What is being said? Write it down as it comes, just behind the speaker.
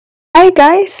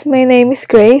guys, my name is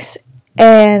Grace,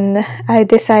 and I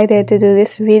decided to do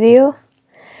this video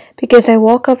because I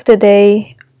woke up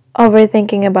today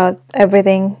overthinking about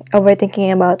everything,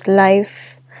 overthinking about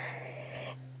life,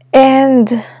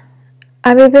 and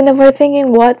I'm even overthinking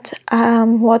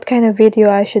what kind of video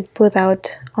I should put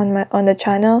out on the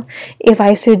channel. If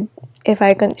I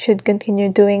should continue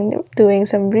doing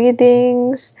some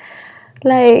readings,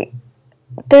 like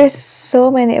there's so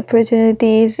many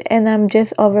opportunities and I'm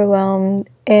just overwhelmed,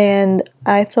 and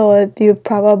I thought you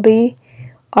probably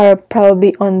are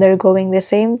probably undergoing the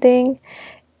same thing,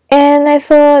 and I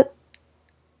thought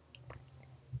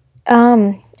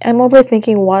I'm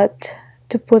overthinking what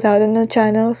to put out on the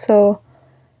channel, so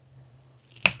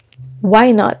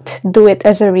why not do it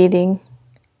as a reading?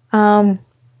 In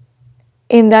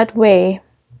that way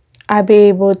I'll be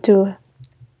able to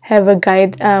have a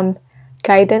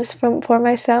guidance for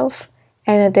myself,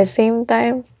 and at the same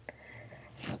time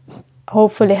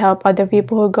hopefully help other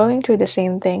people who are going through the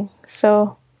same thing.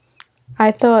 So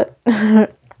I thought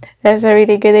that's a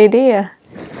really good idea.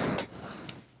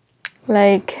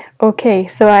 Like, okay,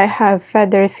 so I have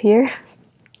feathers here.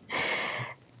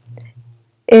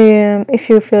 If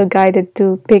you feel guided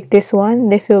to pick this one,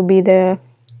 this will be the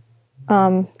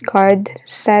card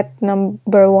set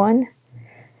number 1,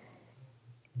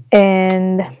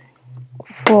 and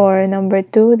for number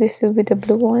 2, this will be the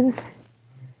blue one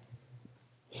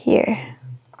here.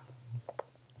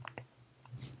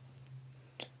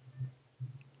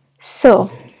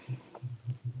 So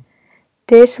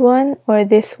this one or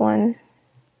this one,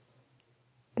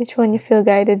 which one you feel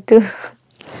guided to?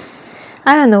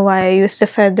 I don't know why I use the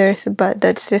feathers, but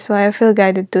that's just why I feel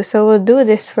guided to. So we'll do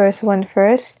this first one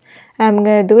first. I'm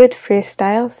gonna do it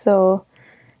freestyle, so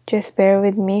just bear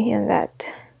with me in that.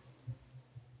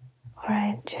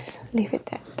 Alright, just leave it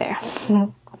there.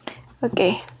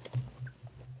 Okay.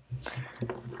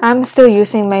 I'm still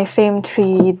using my same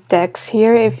 3 decks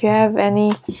here. If you have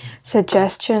any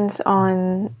suggestions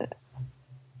on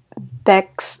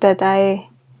decks that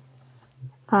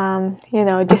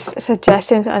just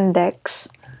suggestions on decks,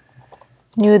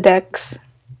 new decks,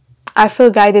 I feel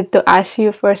guided to ask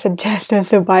you for suggestions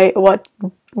to buy what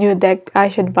new deck I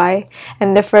should buy,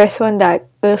 and the first one that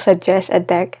will suggest a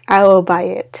deck, I will buy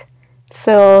it.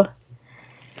 So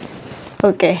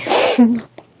okay.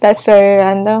 That's very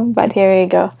random, but here we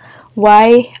go.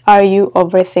 Why are you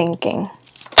overthinking?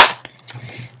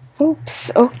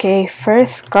 Oops, okay,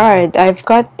 first card. I've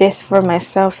got this for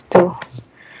myself too.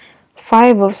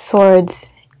 5 of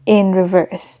Swords in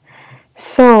reverse.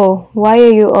 So, why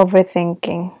are you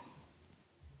overthinking?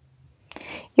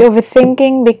 You're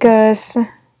overthinking because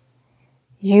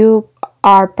you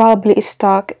are probably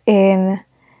stuck in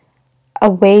a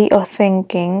way of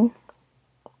thinking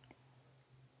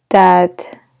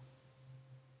that...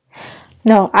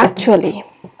 No, actually.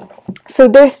 So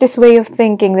there's this way of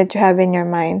thinking that you have in your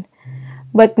mind.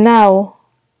 But now,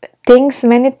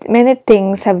 many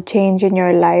things have changed in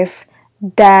your life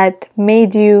that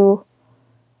made you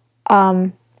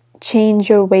change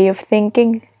your way of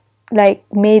thinking, like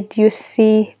made you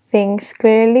see things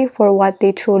clearly for what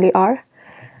they truly are.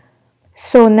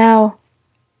 So now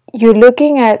you're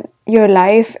looking at your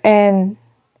life and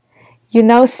you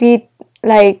now see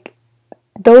like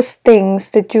those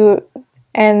things that you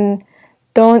and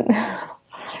don't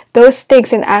those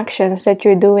things and actions that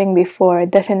you're doing before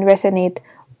doesn't resonate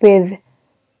with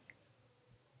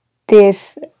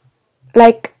this,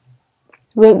 like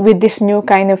with this new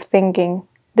kind of thinking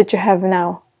that you have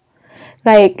now.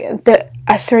 Like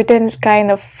a certain kind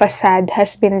of facade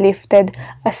has been lifted,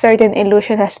 a certain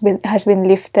illusion has been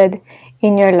lifted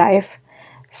in your life.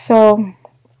 So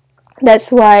that's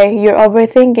why you're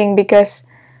overthinking, because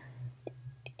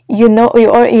you now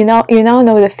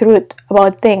know the truth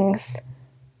about things.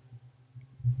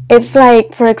 It's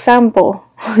like, for example,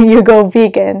 you go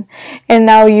vegan and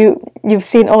now you've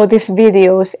seen all these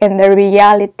videos and the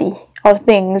reality of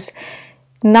things.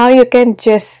 Now you can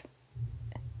just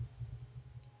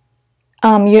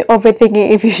you're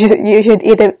overthinking if you should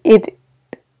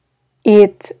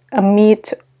eat a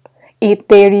meat, eat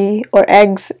dairy or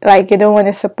eggs. Like, you don't want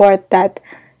to support that.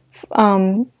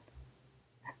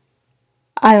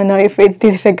 I don't know if this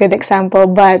is a good example,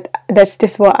 but that's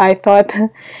just what I thought.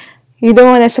 You don't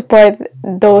want to support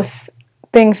those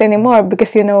things anymore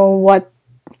because you know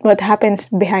what happens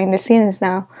behind the scenes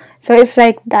now. So it's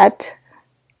like that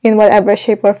in whatever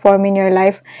shape or form in your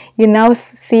life. You now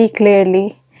see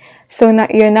clearly. So now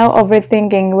you're now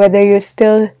overthinking whether you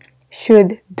still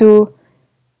should do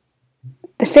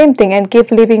the same thing and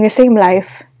keep living the same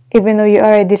life, even though you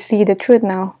already see the truth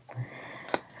now.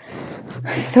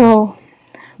 So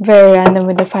very random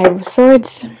with the Five of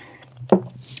Swords.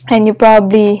 And you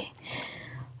probably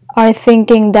are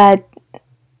thinking that,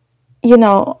 you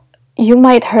know, you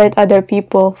might hurt other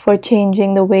people for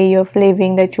changing the way of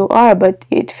living that you are, but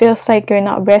it feels like you're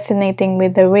not resonating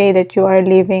with the way that you are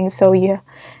living, so you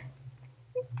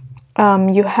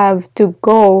have to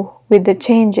go with the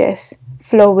changes,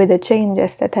 flow with the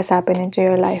changes that has happened into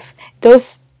your life.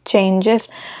 Those changes,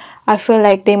 I feel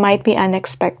like they might be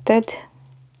unexpected.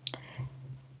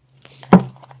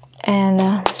 And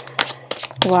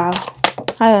wow,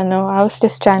 I don't know, I was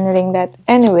just channeling that.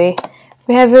 Anyway,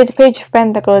 we have the Page of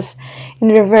Pentacles in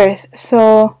reverse.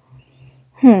 So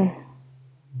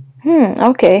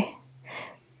okay,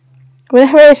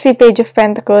 whenever I see Page of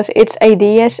Pentacles, it's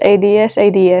ideas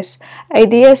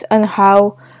on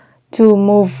how to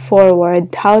move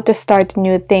forward, how to start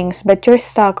new things. But you're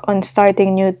stuck on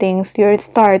starting new things. You're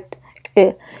stuck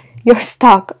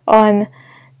on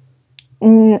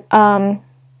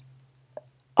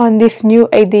these new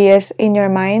ideas in your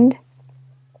mind.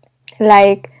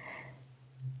 Like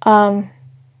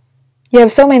you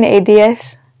have so many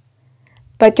ideas,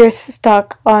 but you're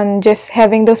stuck on just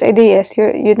having those ideas.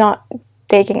 You're not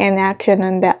taking any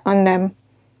action on them,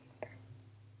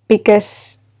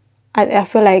 because I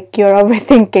feel like you're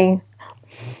overthinking.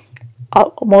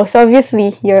 Most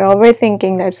obviously, you're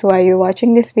overthinking. That's why you're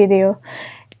watching this video,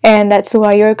 and that's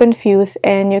why you're confused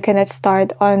and you cannot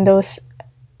start on those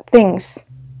things,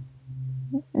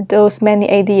 those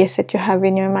many ideas that you have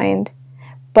in your mind.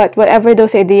 But whatever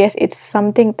those ideas, it's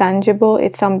something tangible.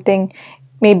 It's something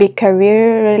maybe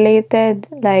career related,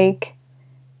 like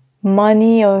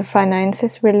money or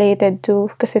finances related too,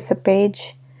 because it's a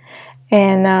page.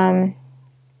 And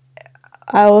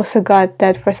I also got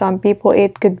that for some people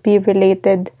it could be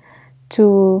related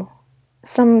to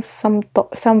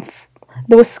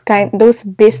those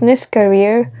business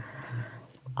career.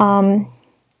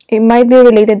 It might be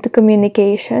related to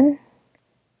communication,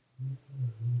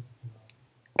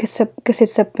 because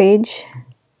it's a page,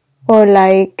 or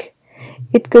like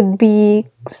it could be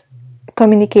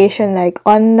communication like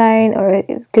online, or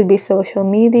it could be social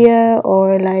media,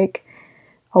 or like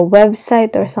a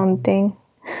website or something.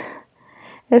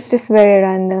 It's just very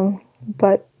random,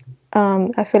 but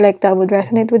I feel like that would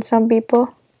resonate with some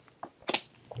people.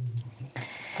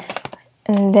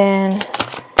 And then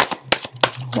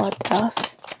what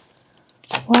else?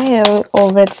 Why are we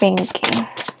overthinking?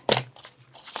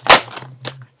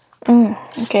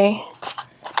 Okay,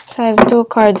 so I have two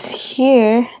cards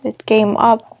here that came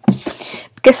up.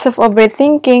 Because of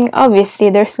overthinking, obviously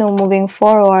there's no moving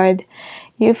forward.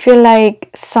 You feel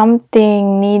like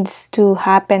something needs to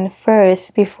happen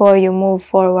first before you move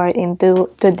forward into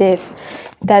this.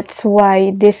 That's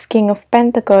why this King of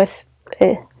Pentacles,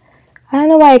 I don't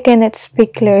know why I cannot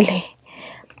speak clearly.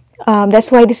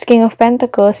 That's why this King of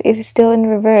Pentacles is still in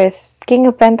reverse. King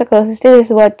of Pentacles, this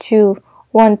is what you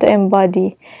want to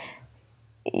embody.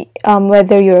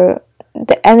 Whether you're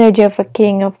the energy of a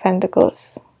King of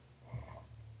Pentacles.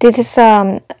 This is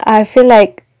I feel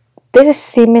like this is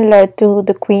similar to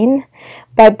the Queen,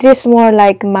 but this is more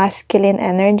like masculine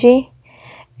energy,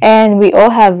 and we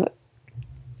all have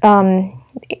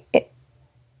it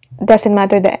doesn't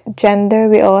matter the gender,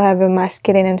 we all have a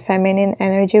masculine and feminine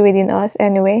energy within us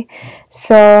anyway.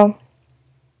 So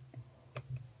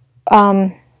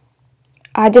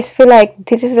I just feel like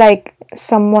this is like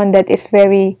someone that is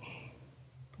very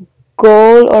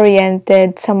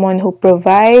goal-oriented, someone who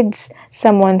provides,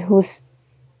 someone who's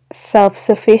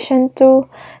self-sufficient too,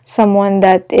 someone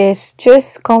that is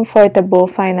just comfortable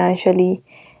financially,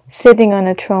 sitting on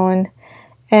a throne,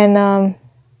 and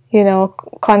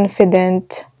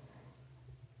confident,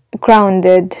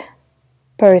 grounded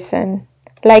person,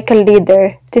 like a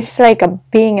leader. This is like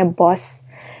being a boss.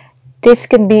 This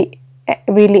could be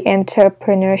really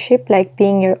entrepreneurship, like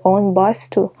being your own boss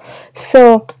too.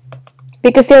 So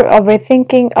because you're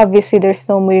overthinking, obviously there's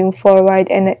no moving forward,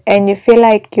 and you feel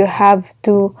like you have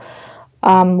to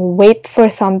wait for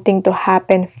something to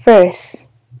happen first,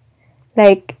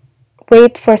 like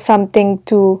wait for something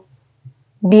to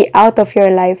be out of your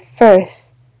life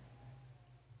first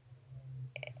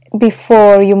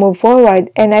before you move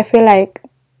forward. And I feel like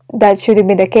that shouldn't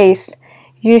be the case.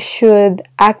 You should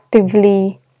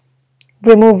actively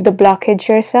remove the blockage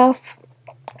yourself,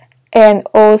 and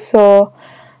also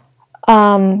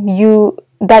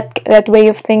that way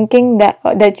of thinking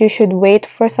that you should wait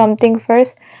for something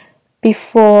first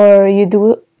before you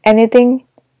do anything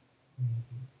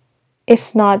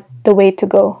is not the way to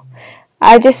go.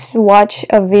 I just watched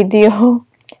a video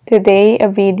today, a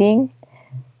reading.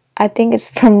 I think it's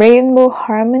from Rainbow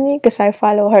Harmony, because I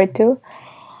follow her too.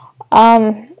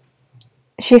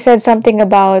 she said something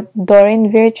about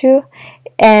Doreen virtue,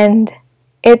 and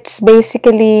it's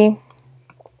basically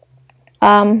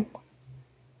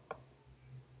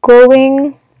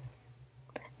going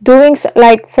doing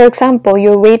like, for example,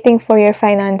 you're waiting for your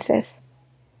finances,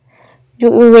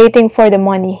 you're waiting for the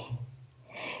money.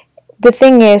 The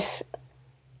thing is,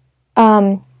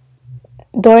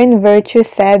 Doreen Virtue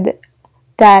said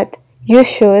that you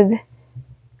should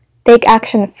take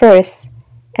action first,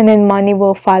 and then money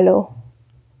will follow,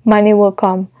 money will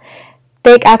come.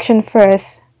 Take action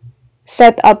first,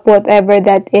 set up whatever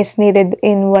that is needed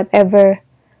in whatever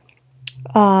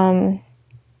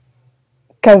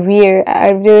career. I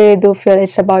really do feel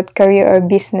it's about career or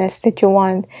business that you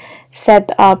want.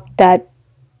 Set up that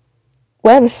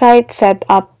website, set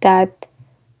up that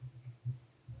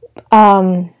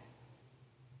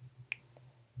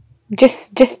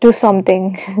just do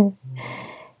something.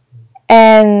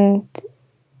 And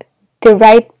the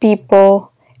right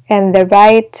people and the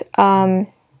right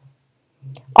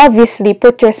obviously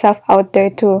put yourself out there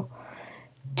too.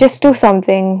 Just do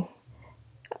something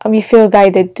you feel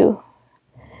guided to.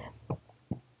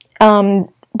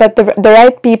 But the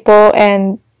right people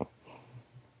and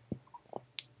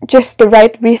just the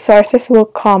right resources will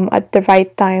come at the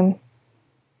right time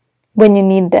when you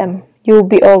need them. You'll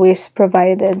be always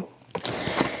provided.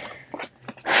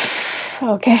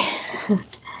 Okay.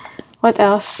 What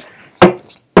else?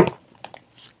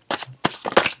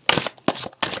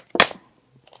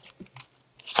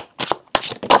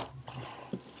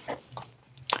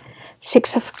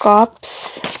 Six of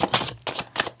Cups.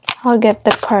 I'll get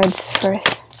the cards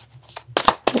first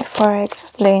before I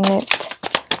explain it.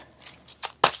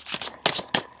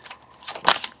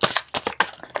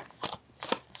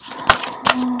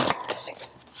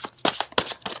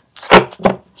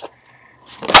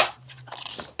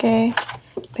 Okay,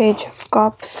 Page of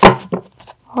Cups.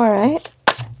 Alright.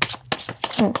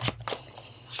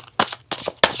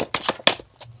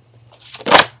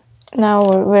 Now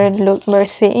we're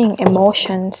seeing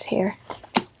emotions here.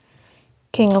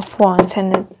 King of Wands,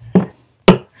 and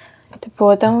at the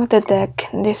bottom of the deck,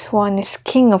 this one is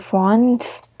King of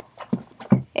Wands,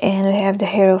 and we have the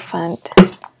Hierophant.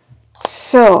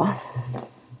 So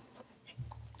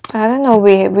I don't know,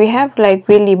 we have like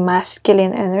really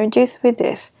masculine energies with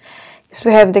this, because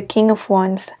we have the King of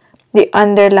Wands, the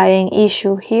underlying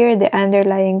issue here, the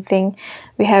underlying thing.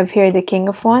 We have here the King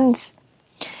of Wands,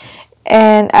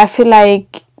 and I feel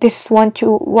like this is what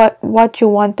you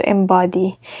want to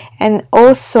embody. And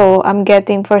also I'm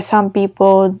getting, for some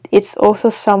people, it's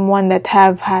also someone that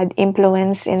have had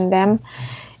influence in them,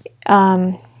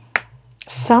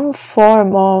 some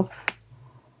form of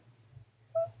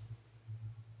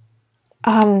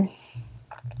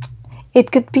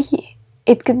it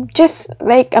could just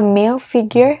like a male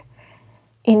figure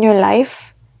in your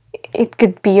life. It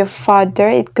could be a father,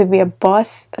 it could be a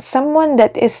boss, someone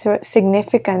that is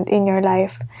significant in your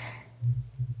life,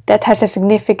 that has a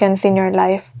significance in your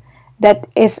life, that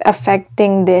is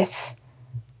affecting this.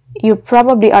 You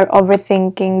probably are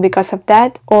overthinking because of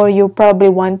that, or you probably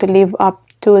want to live up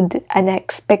to an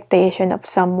expectation of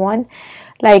someone.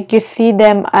 Like, you see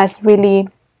them as really,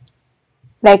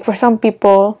 like, for some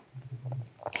people,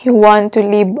 you want to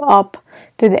live up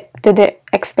to the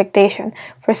expectation.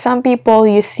 For some people,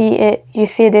 you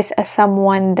see this as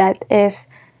someone that is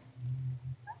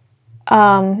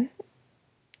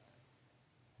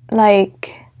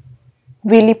like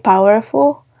really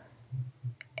powerful,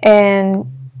 and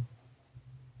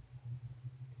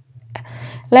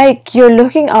like you're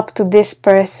looking up to this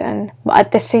person, but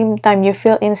at the same time you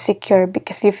feel insecure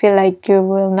because you feel like you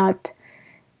will not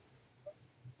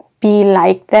be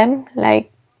like them.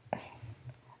 Like,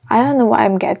 I don't know why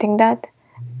I'm getting that,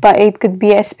 but it could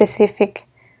be a specific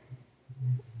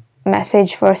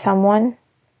message for someone.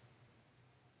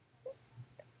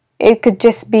 It could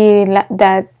just be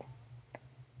that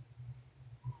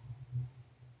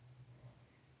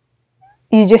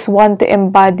you just want to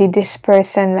embody this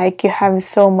person, like you have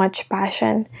so much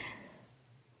passion.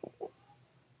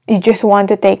 You just want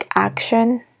to take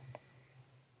action.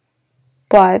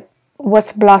 But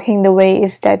what's blocking the way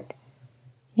is that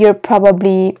you're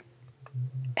probably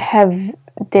have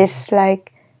this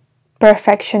like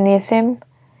perfectionism.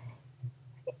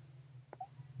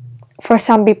 For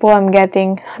some people, I'm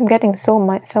getting so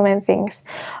many things.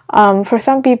 For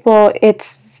some people,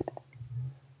 it's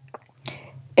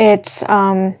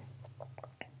you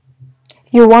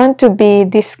want to be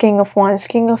this King of Wands.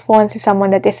 King of Wands is someone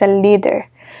that is a leader.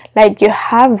 Like, you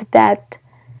have that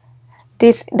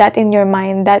in your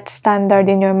mind, that standard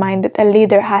in your mind, that a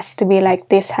leader has to be like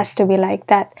this, has to be like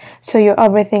that. So you're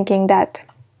overthinking that.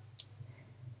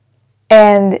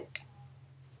 And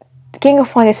the King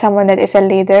of Wands is someone that is a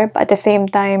leader, but at the same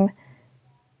time,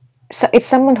 so it's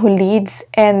someone who leads,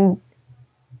 and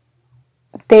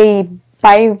they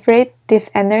vibrate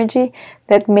this energy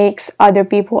that makes other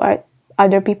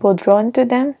people drawn to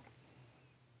them.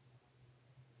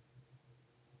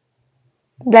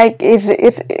 Like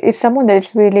it's someone that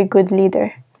is really good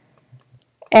leader,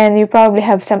 and you probably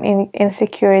have some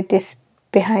insecurities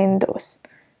behind those.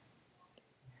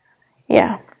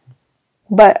 Yeah,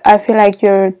 but I feel like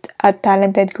you're a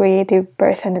talented, creative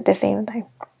person at the same time.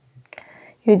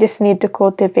 You just need to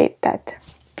cultivate that.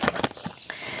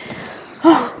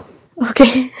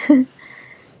 Okay.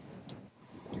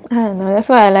 I don't know. That's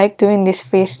why I like doing this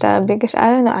freestyle, because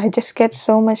I don't know. I just get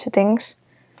so much things.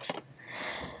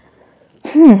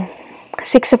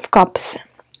 Six of Cups.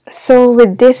 So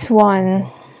with this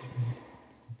one,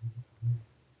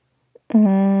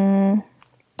 you're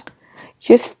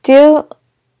still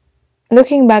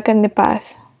looking back in the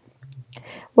past.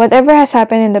 Whatever has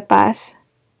happened in the past,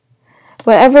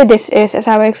 whatever this is, as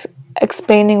I was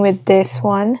explaining with this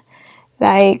one,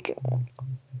 like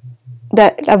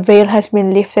that a veil has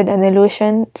been lifted, an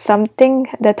illusion, something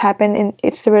that happened in,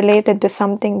 it's related to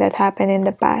something that happened in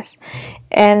the past.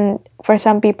 And for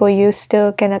some people, you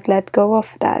still cannot let go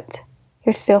of that.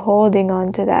 You're still holding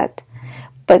on to that.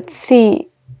 But see,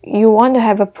 you want to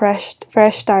have a fresh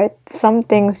start. Some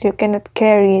things you cannot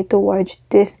carry towards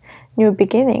this new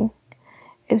beginning.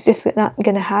 It's just not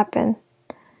gonna happen.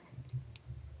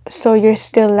 So you're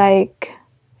still like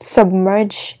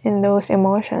submerged in those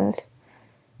emotions.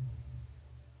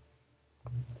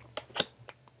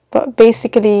 But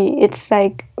basically, it's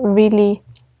like really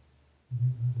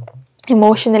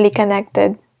emotionally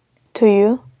connected to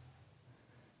you.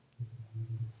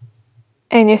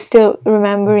 And you're still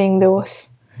remembering those.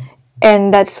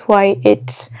 And that's why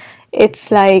it's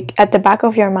like at the back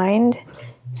of your mind.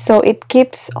 So it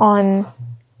keeps on,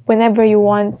 whenever you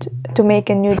want to make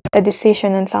a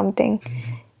decision on something,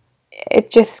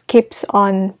 it just keeps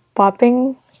on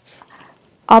popping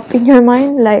up in your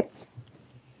mind. Like,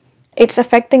 it's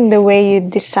affecting the way you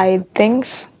decide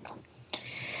things.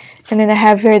 And then I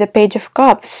have here the Page of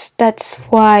Cups. That's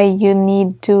why you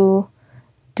need to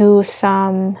do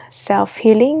some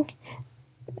self-healing.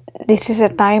 This is a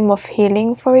time of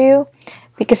healing for you,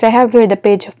 because I have here the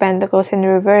Page of Pentacles in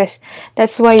reverse.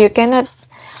 That's why you cannot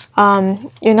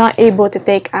you're not able to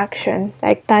take action,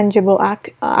 like tangible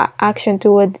action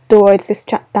towards these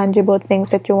tangible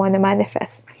things that you want to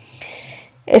manifest.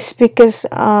 It's because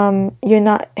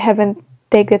haven't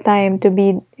take the time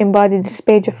to embody this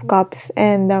Page of Cups,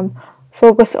 and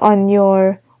focus on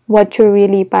what you're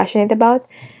really passionate about,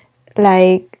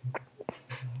 like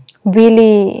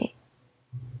really.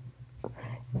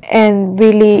 And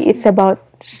really, it's about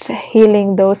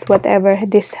healing those whatever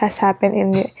this has happened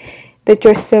in you that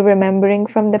you're still remembering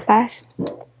from the past.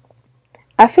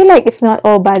 I feel like it's not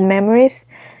all bad memories.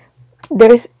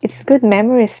 It's good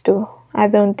memories too. I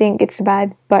don't think it's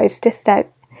bad, but it's just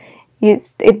that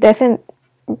you've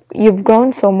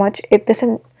grown so much, it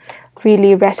doesn't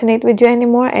really resonate with you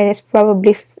anymore, and it's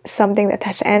probably something that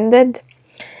has ended.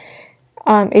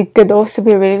 It could also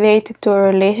be related to a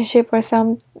relationship or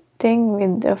something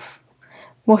with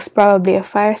most probably a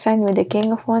fire sign with the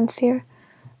King of Wands here.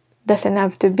 Doesn't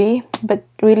have to be, but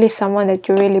really someone that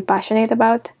you're really passionate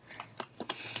about.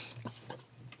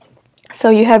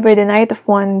 So you have here the Knight of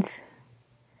Wands.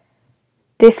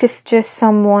 This is just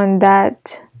someone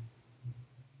that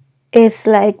is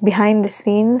like behind the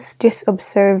scenes, just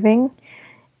observing,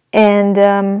 and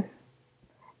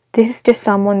this is just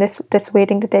someone that's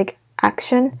waiting to take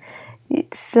action.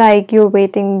 It's like you're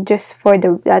waiting just for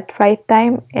that right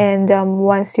time, and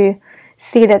once you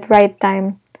see that right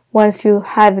time, once you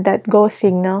have that go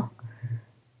signal,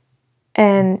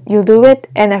 and you do it.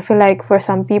 And I feel like for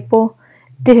some people,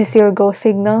 this is your go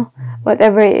signal.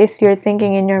 Whatever it is you're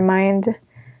thinking in your mind,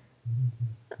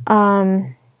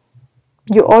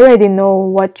 you already know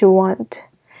what you want.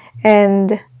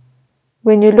 And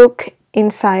when you look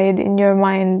inside in your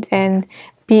mind and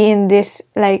be in this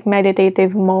like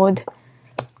meditative mode,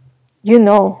 you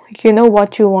know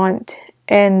what you want.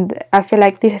 And I feel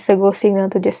like this is a go signal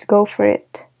to just go for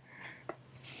it.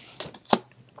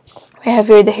 We have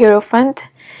here the Hierophant.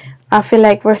 I feel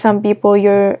like for some people,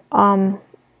 you're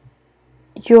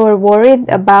worried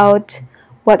about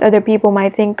what other people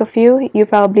might think of you. You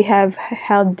probably have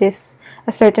held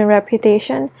a certain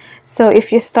reputation. So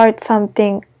if you start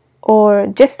something, or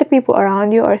just the people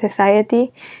around you or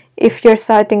society, if you're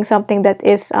starting something that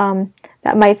is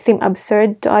that might seem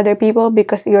absurd to other people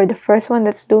because you're the first one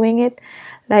that's doing it,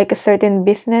 like a certain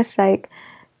business, like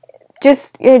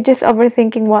you're just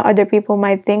overthinking what other people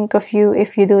might think of you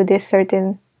if you do this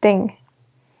certain thing.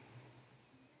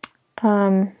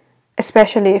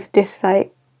 Especially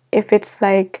if it's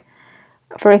like,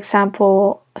 for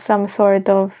example, some sort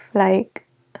of like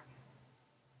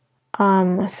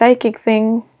psychic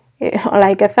thing, or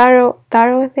like a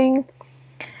tarot thing,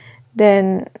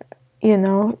 then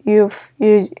you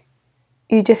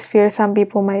just fear some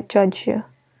people might judge you.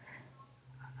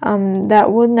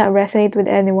 That would not resonate with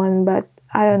anyone, but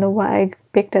I don't know why I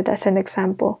picked it as an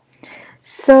example.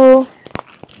 So,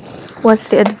 what's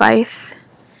the advice?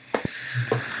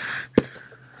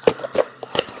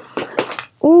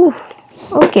 Ooh,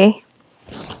 okay.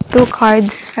 2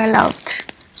 cards fell out.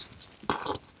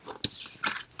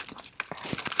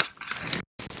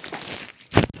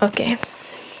 Okay.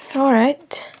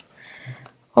 Alright.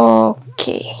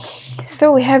 Okay.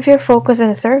 So we have your focus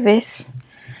and service.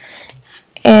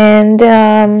 And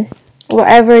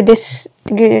whatever this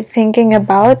you're thinking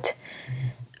about,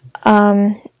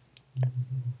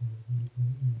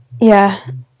 yeah,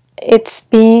 it's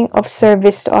being of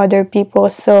service to other people.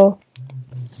 So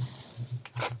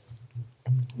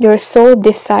your soul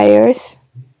desires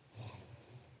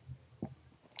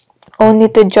only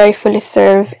to joyfully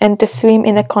serve and to swim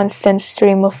in a constant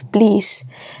stream of bliss.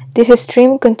 This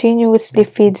stream continuously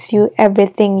feeds you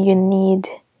everything you need.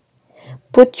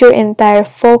 Put your entire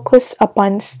focus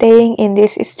upon staying in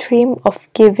this stream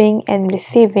of giving and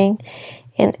receiving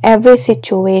in every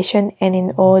situation and in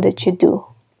all that you do.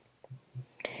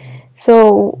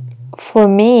 So, for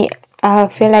me, I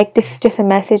feel like this is just a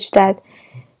message that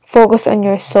focus on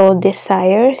your soul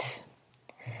desires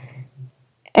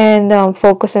and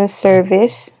focus on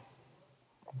service.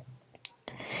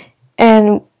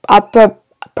 And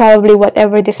probably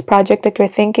whatever this project that you're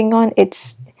thinking on,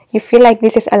 you feel like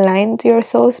this is aligned to your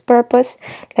soul's purpose,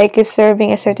 like you're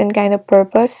serving a certain kind of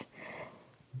purpose,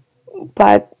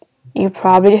 but you're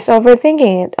probably just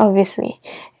overthinking it, obviously,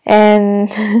 and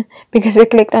because you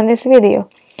clicked on this video.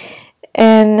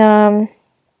 And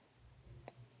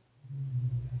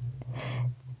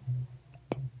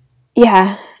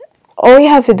yeah, all you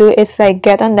have to do is like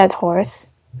get on that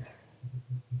horse,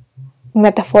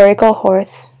 metaphorical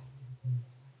horse,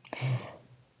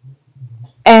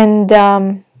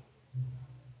 and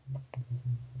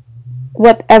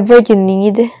whatever you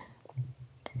need,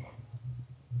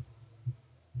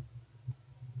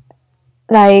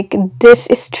 like this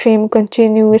stream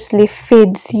continuously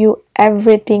feeds you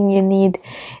everything you need,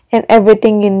 and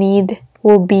everything you need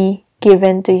will be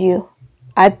given to you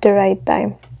at the right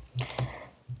time.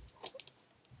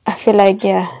 I feel like,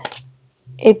 yeah,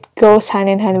 it goes hand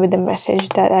in hand with the message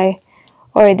that I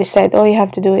already said. All you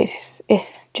have to do is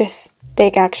just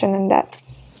take action on that.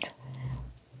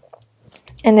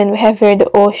 And then we have here the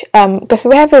ocean, because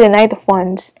we have here the Knight of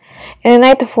Wands, and the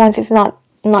Knight of Wands is not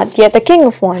yet the King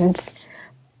of Wands,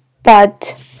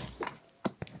 but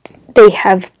they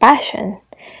have passion.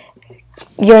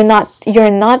 You're not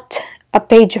a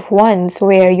Page of Wands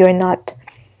where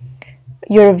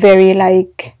you're very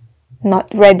like not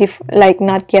ready,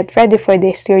 not yet ready for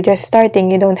this. You're just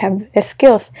starting. You don't have the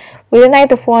skills. With the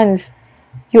Knight of Wands,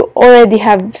 you already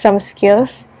have some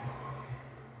skills.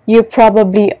 You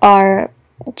probably are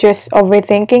just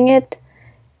overthinking it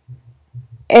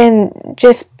and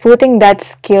just putting that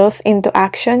skills into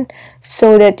action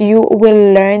so that you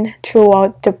will learn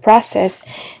throughout the process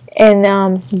and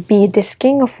be this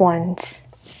King of Wands.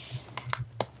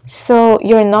 So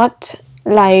you're not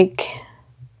like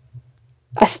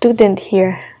a student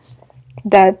here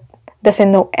that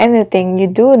doesn't know anything. You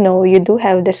do know, you do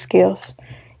have the skills.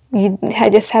 You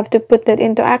just have to put that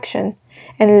into action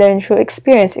and learn through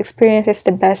experience. Experience is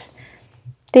the best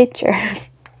teacher.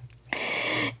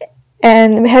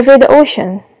 And we have here the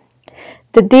ocean.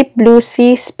 The deep blue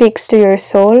sea speaks to your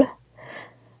soul.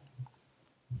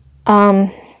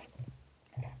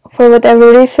 For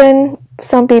whatever reason,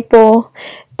 some people,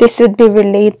 this would be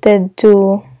related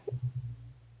to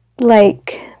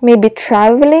like maybe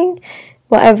traveling.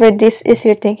 Whatever this is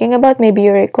you're thinking about, maybe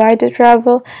you're required to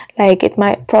travel. Like it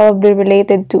might probably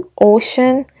related to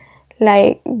ocean,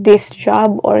 like this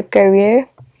job or career,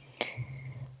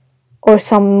 or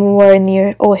somewhere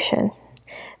near ocean.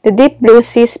 The deep blue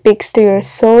sea speaks to your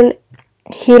soul,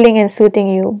 healing and soothing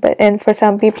you. And for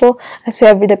some people, as we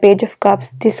have with the Page of Cups,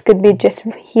 this could be just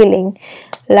healing.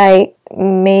 Like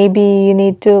maybe you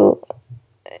need to,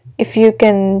 if you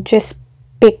can just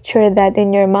picture that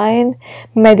in your mind,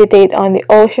 meditate on the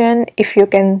ocean. If you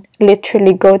can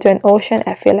literally go to an ocean,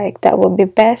 I feel like that would be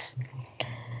best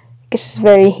because it's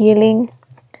very healing.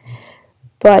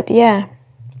 But yeah,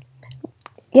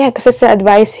 because it's the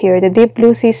advice here. The deep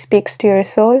blue sea speaks to your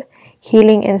soul,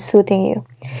 healing and soothing you.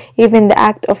 Even the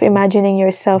act of imagining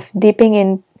yourself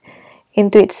dipping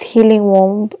into its healing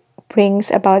womb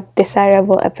brings about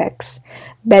desirable effects.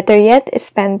 Better yet,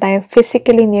 spend time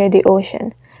physically near the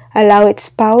ocean. Allow its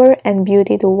power and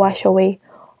beauty to wash away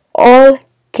all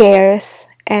cares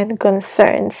and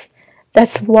concerns.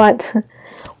 That's what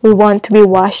we want to be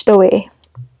washed away.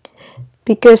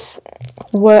 Because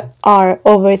we are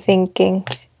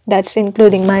overthinking. That's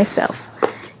including myself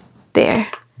there.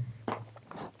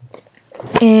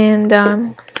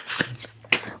 And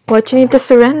what you need to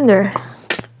surrender.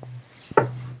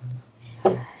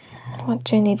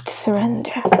 What you need to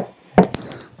surrender.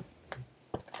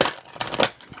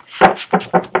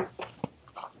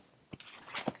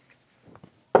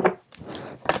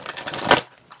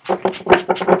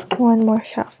 One more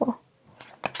shuffle.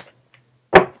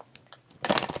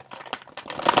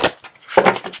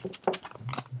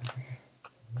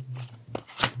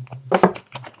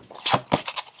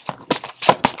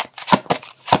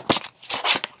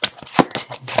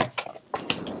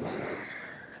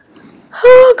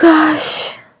 Oh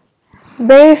gosh,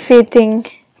 very fitting,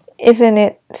 isn't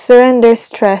it? Surrender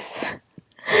stress.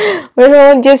 We're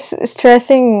all just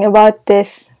stressing about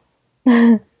this.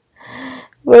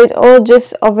 We're all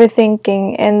just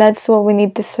overthinking, and that's what we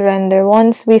need to surrender.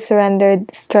 Once we surrender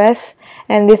stress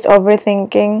and this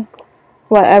overthinking,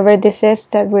 whatever this is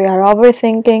that we are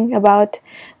overthinking about,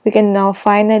 we can now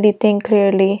finally think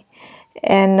clearly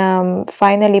and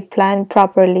finally plan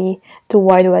properly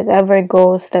toward whatever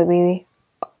goals that we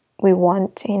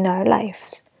want in our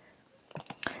life.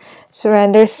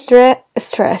 Surrender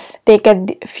stress. Take a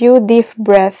few deep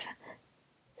breaths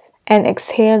and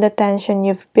exhale the tension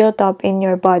you've built up in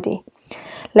your body.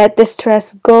 Let the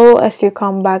stress go as you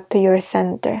come back to your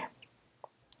center.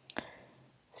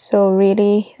 So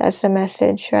really, that's the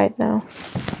message right now.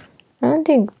 I don't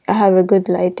think I have a good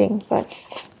lighting,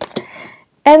 but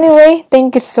anyway,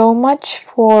 thank you so much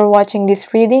for watching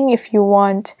this reading. If you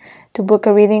want to book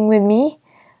a reading with me,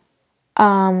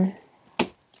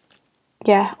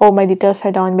 yeah, all my details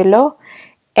are down below.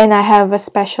 And I have a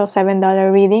special $7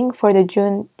 reading for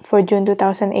June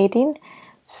 2018.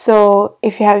 So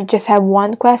if you just have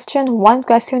one question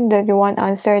that you want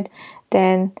answered,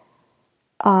 then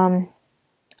I'll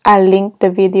link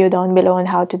the video down below on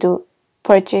how to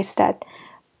purchase that.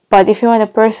 But if you want a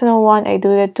personal one, I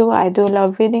do that too. I do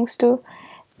love readings too.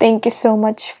 Thank you so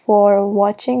much for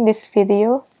watching this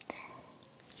video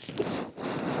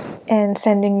and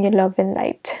sending you love and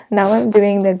light. Now I'm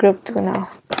doing the group 2 now.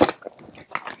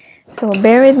 So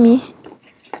bear with me.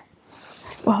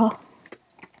 Well,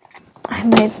 I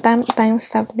might time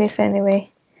stop this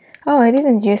anyway. Oh, I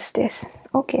didn't use this.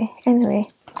 Okay, anyway.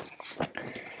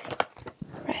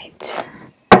 Right.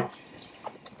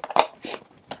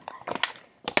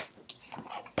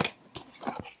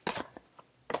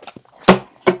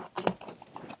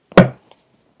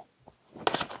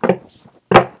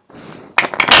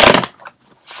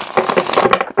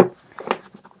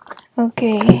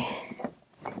 Okay.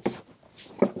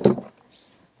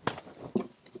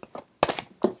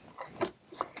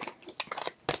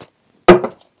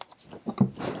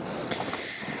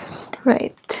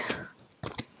 Right.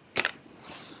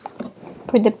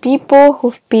 For the people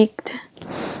who've picked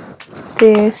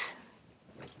this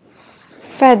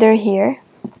feather here,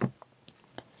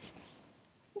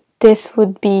 this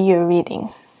would be your reading.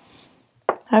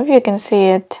 I hope you can see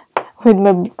it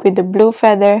with the blue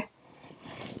feather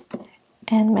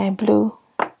and my blue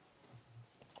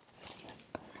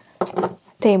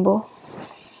table.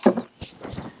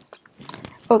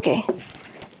 Okay.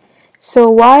 So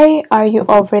why are you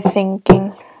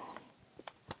overthinking?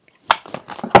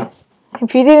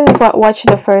 If you didn't watch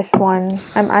the first one,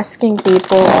 I'm asking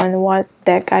people on what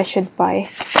deck I should buy.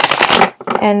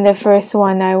 And the first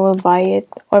one, I will buy it.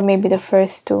 Or maybe the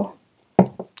first two.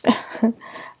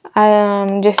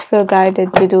 I just feel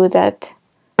guided to do that.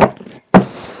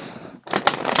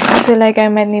 I feel like I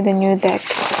might need a new deck.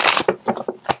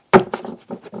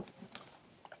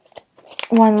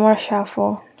 One more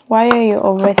shuffle. Why are you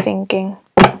overthinking?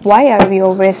 Why are we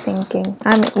overthinking?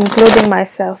 I'm including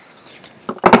myself.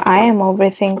 I am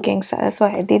overthinking, so that's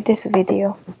why I did this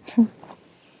video.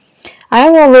 I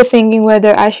am overthinking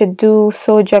whether I should do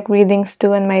zodiac readings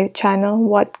too on my channel,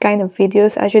 what kind of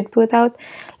videos I should put out,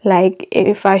 like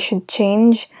if I should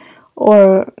change,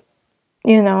 or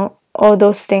you know, all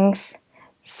those things.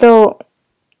 So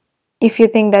if you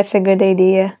think that's a good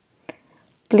idea,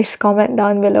 please comment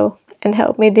down below and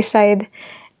help me decide.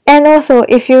 And also,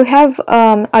 if you have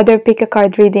other pick a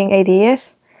card reading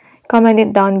ideas, comment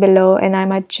it down below and I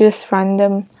might choose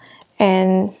random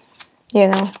and, you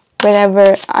know,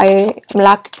 whenever I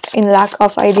lack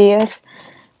of ideas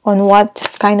on what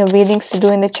kind of readings to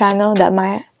do in the channel,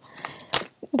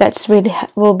 that's really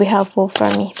will be helpful for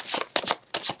me.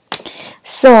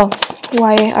 So,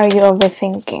 why are you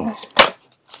overthinking?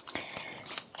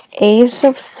 Ace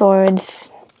of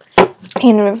Swords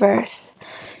in reverse.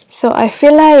 So I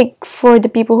feel like for the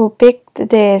people who picked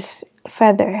this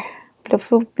feather,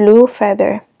 blue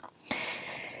feather,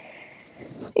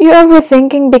 you're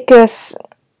overthinking because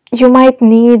you might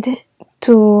need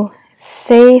to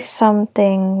say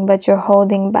something but you're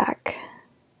holding back.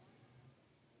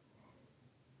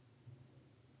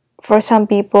 For some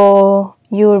people,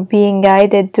 you're being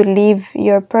guided to live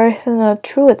your personal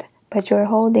truth, but you're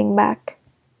holding back.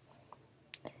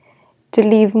 To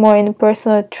live more in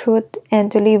personal truth and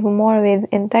to live more with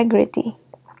integrity.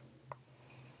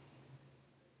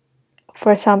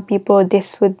 For some people,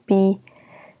 this would be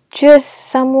just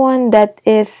someone that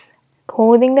is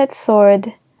holding that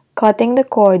sword, cutting the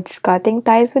cords, cutting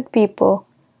ties with people,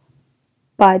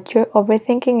 but you're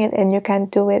overthinking it and you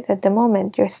can't do it at the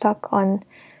moment. You're stuck on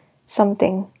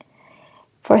something.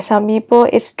 For some people,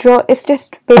 it's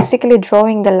just basically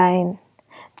drawing the line.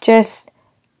 Just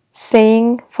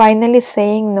finally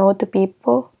saying no to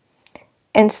people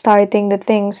and starting the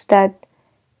things that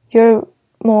you're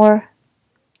more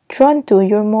drawn to.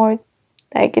 You're more,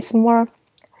 like, it's more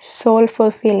soul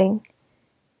fulfilling.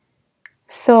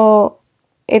 So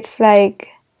it's like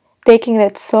taking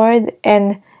that sword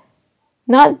and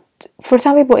not, for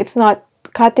some people, it's not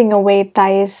cutting away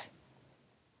ties.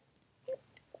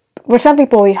 For some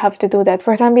people, you have to do that.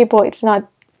 For some people, it's not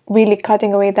really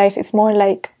cutting away ties. It's more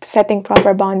like setting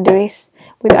proper boundaries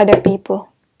with other people.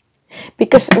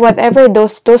 Because whatever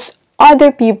those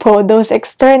other people, those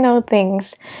external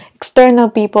things, external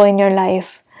people in your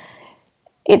life,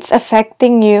 it's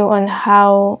affecting you on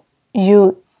how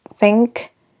you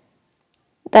think.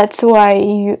 That's why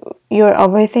you're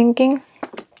overthinking.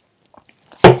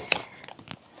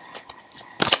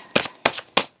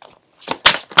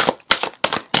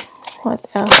 What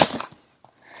else?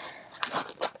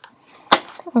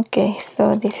 Okay,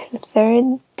 so this is the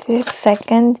third, this is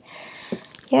second.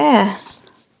 Yeah,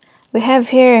 we have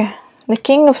here the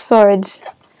King of Swords.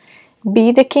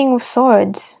 Be the King of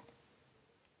Swords.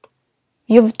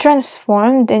 You've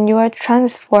transformed and you are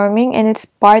transforming, and it's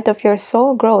part of your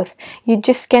soul growth. You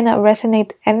just cannot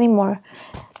resonate anymore.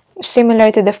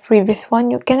 Similar to the previous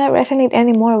one, you cannot resonate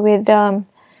anymore with the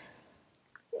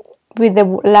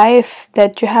life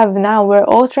that you have now. We're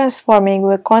all transforming,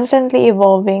 we're constantly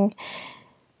evolving.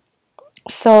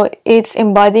 So it's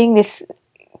embodying this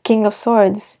King of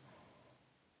Swords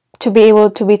to be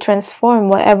able to be transformed.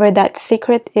 Whatever that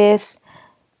secret is,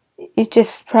 you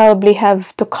just probably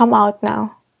have to come out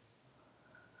now.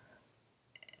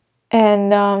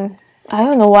 And I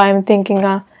don't know why I'm thinking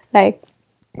like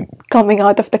coming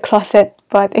out of the closet,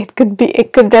 but it could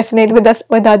resonate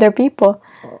with other people.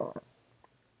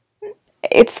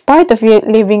 It's part of you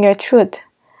living your truth.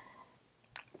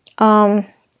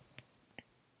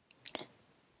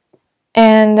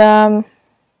 And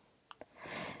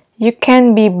you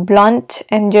can be blunt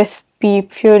and just be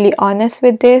purely honest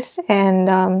with this,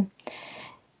 and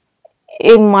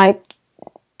it might,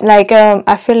 like,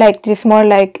 I feel like this is more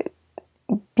like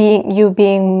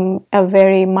being a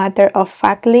very matter of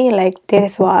factly, like,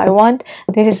 this is what I want,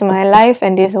 this is my life,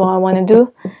 and this is what I want to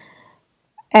do.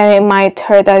 And it might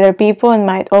hurt other people and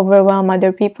might overwhelm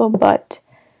other people, but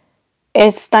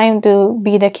it's time to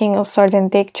be the King of Swords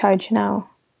and take charge now.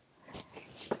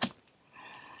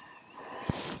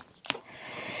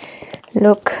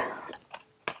 Look,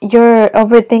 you're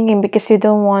overthinking because you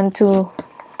don't want to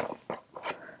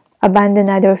abandon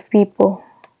other people.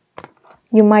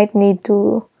 You might need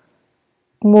to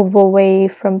move away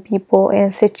from people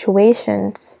and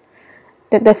situations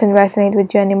that doesn't resonate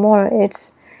with you anymore.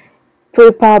 It's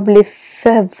probably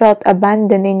felt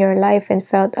abandoned in your life and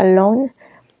felt alone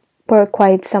for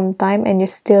quite some time, and you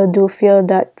still do feel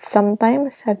that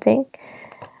sometimes, I think,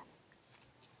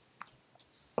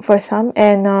 for some.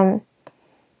 And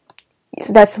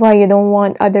that's why you don't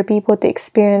want other people to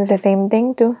experience the same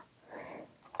thing too.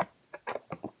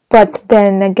 But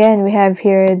then again, we have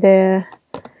here the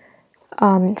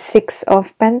Six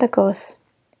of Pentacles,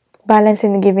 balance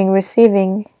in giving,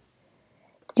 receiving.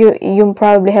 You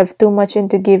probably have too much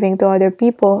into giving to other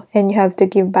people, and you have to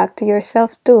give back to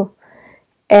yourself too.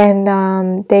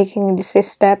 And taking this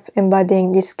step,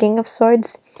 embodying this King of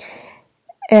Swords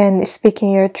and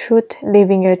speaking your truth,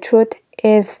 living your truth,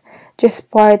 is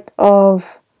just part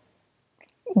of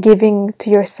giving to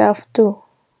yourself too.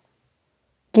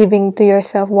 Giving to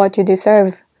yourself what you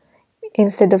deserve,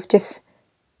 instead of just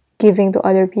giving to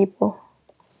other people.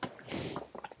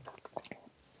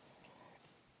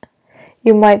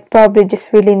 You might probably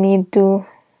just really need to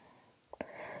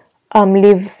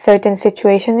leave certain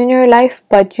situation in your life,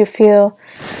 but you feel,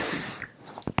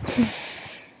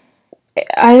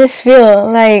 I just feel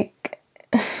like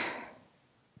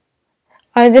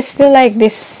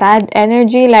this sad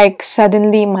energy, like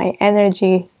suddenly my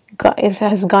energy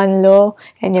has gone low,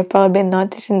 and you're probably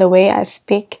noticing the way I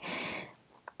speak.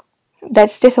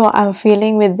 That's just what I'm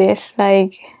feeling with this.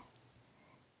 Like,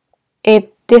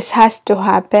 this has to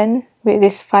happen with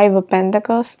this Five of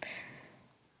Pentacles.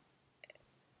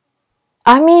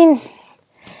 I mean,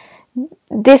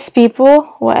 these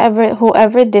people,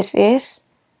 whoever this is,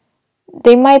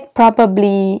 you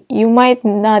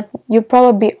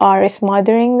probably are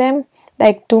smothering them,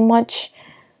 like, too much.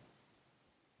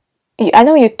 I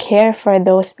know you care for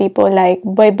those people, like,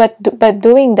 but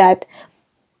doing that,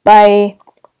 by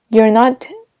you're not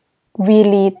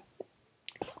really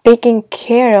taking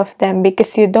care of them,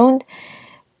 because you don't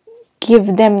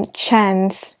give them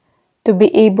chance to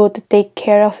be able to take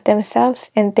care of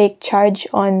themselves and take charge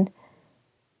on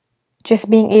just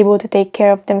being able to take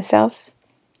care of themselves.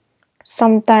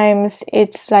 Sometimes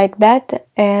it's like that,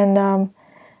 and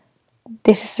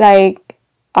this is like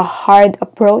a hard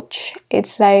approach.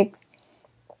 It's like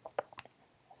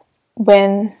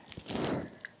when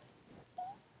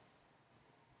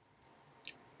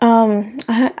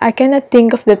I cannot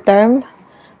think of the term,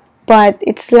 but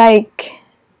it's like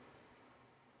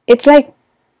if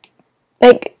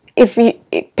you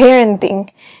parenting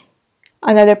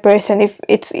another person,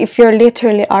 if you're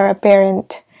literally are a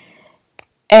parent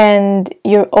and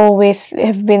you always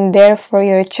have been there for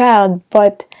your child,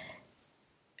 but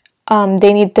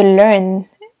they need to learn,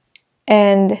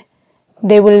 and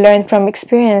they will learn from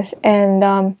experience, and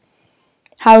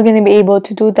how are you going to be able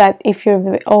to do that if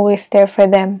you're always there for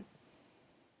them?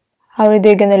 How are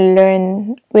they going to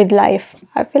learn with life?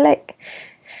 I feel like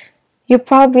you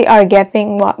probably are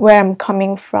getting where I'm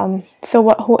coming from. So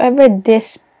whoever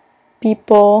this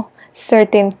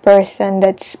certain person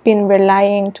that's been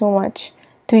relying too much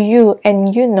to you,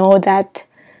 and you know that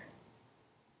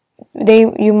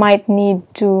you might need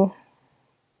to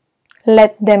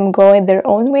let them go in their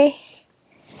own way.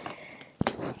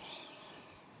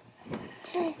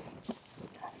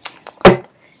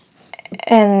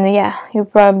 And yeah, you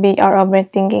probably are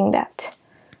overthinking that.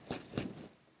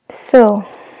 So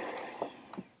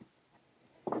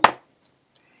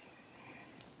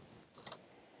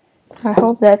I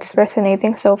hope that's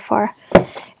resonating so far.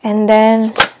 And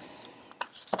then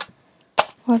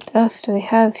what else do we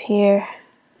have here?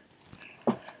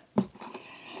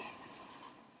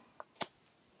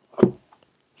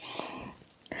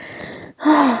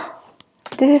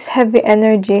 This is heavy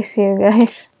energies here,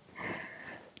 guys.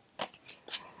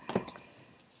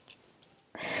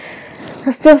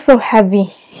 I feel so heavy.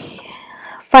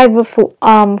 Five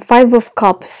of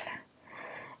Cups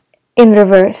in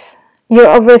reverse. You're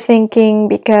overthinking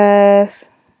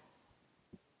because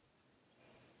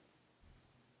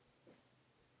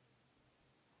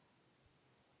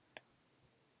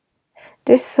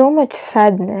there's so much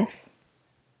sadness,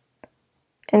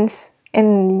 and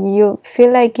you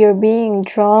feel like you're being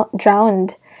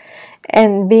drowned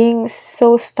and being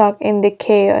so stuck in the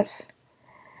chaos,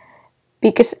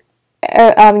 because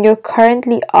you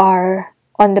currently are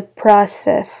on the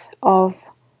process of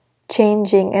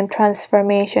changing and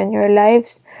transformation. Your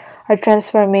lives are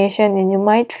transformation, and you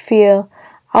might feel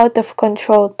out of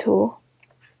control too,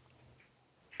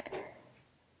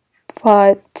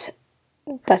 but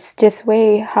that's just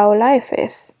way how life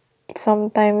is.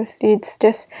 Sometimes it's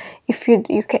just, if you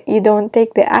don't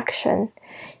take the action,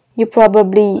 you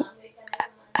probably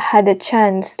had a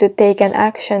chance to take an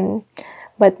action,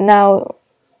 but now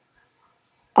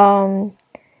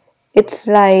it's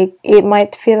like it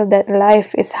might feel that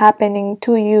life is happening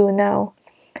to you now,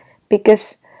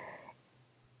 because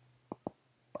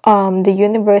the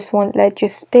universe won't let you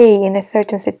stay in a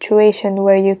certain situation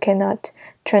where you cannot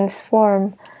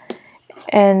transform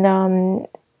and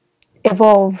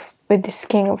evolve with this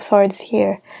King of Swords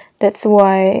here. That's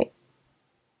why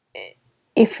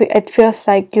if it feels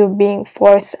like you're being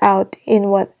forced out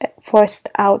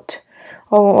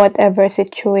or whatever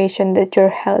situation that you're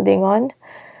holding on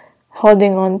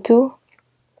to,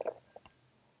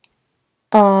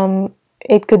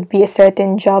 it could be a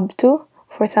certain job too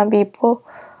for some people,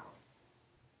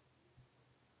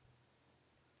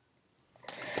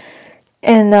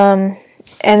 and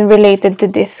related to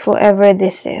this, whoever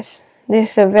this is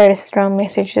a very strong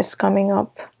message that's coming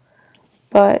up.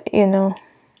 But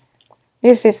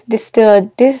This is still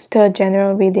a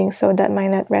general reading, so that might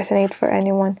not resonate for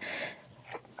anyone.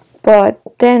 But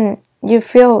then you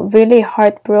feel really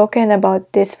heartbroken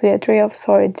about this with the Three of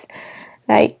Swords.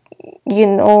 Like,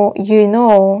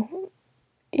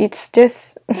 it's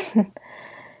just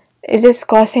it's just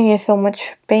causing you so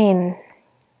much pain.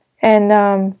 And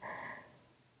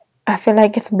I feel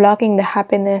like it's blocking the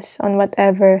happiness on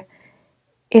whatever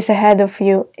is ahead of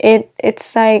you.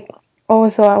 It's like,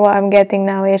 also what I'm getting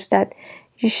now is that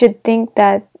you should think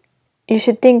that you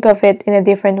should think of it in a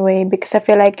different way, because I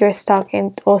feel like you're stuck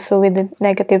in also with the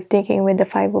negative thinking with the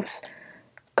Five of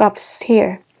Cups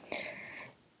here.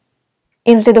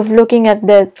 Instead of looking at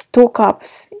the 2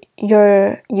 cups,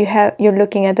 you're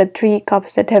looking at the 3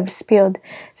 cups that have spilled.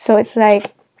 So it's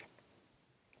like,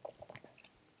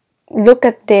 look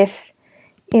at this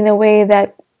in a way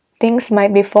that things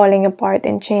might be falling apart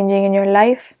and changing in your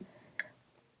life,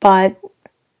 but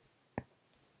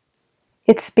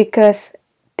it's because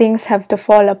things have to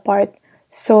fall apart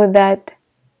so that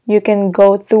you can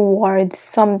go towards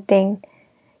something.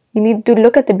 You need to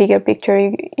look at the bigger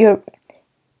picture. You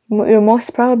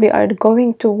most probably are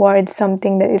going towards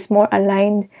something that is more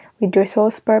aligned with your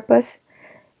soul's purpose.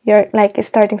 You're like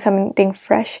starting something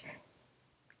fresh.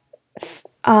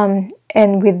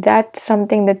 And with that,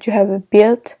 something that you have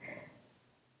built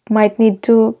might need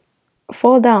to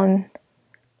fall down.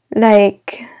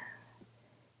 Like,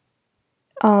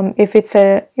 if it's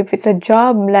a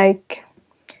job,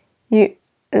 you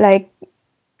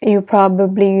you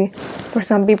probably, for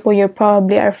some people, you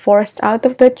probably are forced out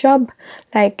of that job.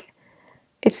 Like,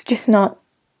 it's just not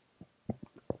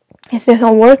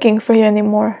working for you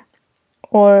anymore,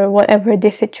 or whatever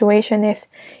this situation is.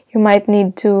 You might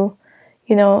need to,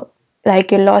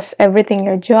 like, you lost everything,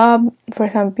 your job. For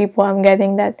some people, I'm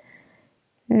getting that,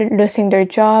 losing their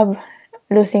job,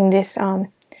 losing this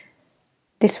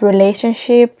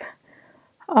relationship,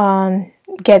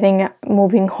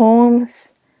 moving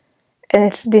homes, and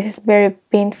this is very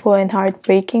painful and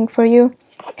heartbreaking for you.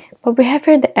 But we have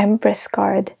here the Empress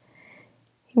card.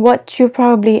 What you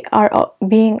probably are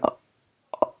being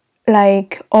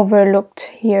like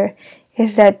overlooked here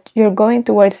is that you're going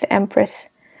towards the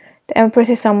Empress. The Empress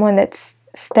is someone that's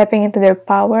stepping into their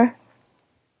power,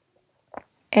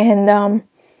 and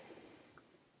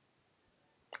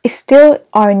still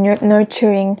are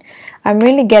nurturing. I'm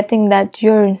really getting that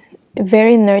you're a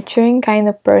very nurturing kind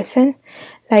of person.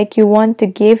 Like, you want to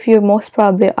give. You most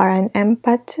probably are an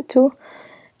empath too,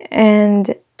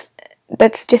 and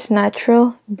that's just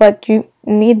natural, but you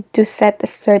need to set a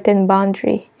certain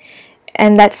boundary.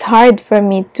 And that's hard for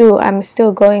me too. I'm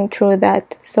still going through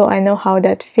that, so I know how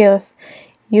that feels.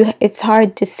 It's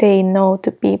hard to say no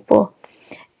to people,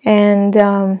 and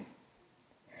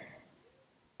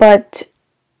but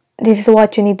this is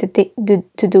what you need to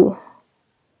do.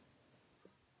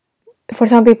 For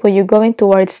some people, you're going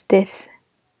towards this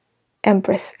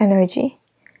Empress energy,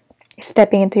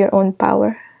 stepping into your own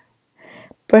power.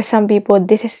 For some people,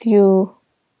 this is you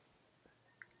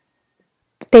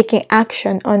taking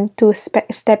action on to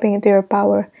stepping into your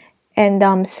power,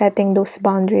 and setting those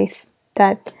boundaries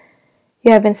that you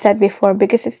haven't set before,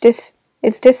 because it's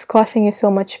just causing you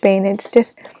so much pain. It's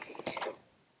just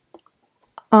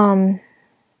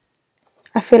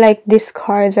I feel like these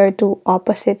cards are two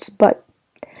opposites, but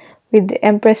with the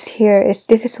Empress here,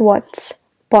 this is what's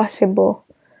possible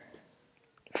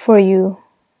for you,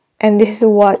 and this is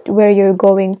where you're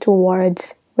going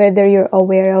towards, whether you're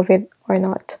aware of it or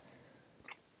not.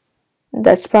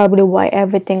 That's probably why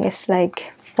everything is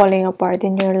like falling apart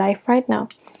in your life right now.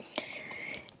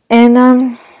 And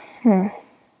I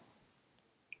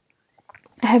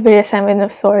have the Seven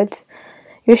of Swords.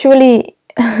 Usually,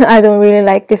 I don't really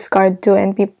like this card too,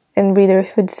 and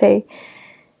readers would say,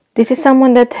 this is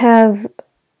someone that have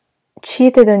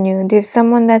cheated on you. This is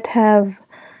someone that have,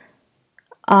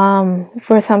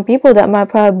 for some people, that might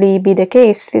probably be the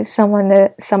case. It's someone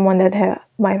that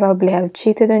might probably have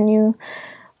cheated on you,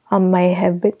 might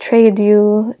have betrayed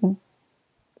you,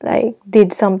 like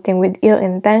did something with ill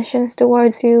intentions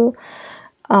towards you.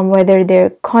 Whether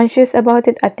they're conscious about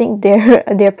it, I think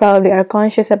they probably are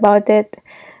conscious about it,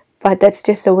 but that's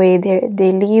just the way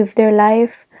they live their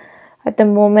life at the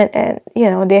moment, and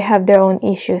they have their own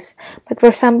issues. But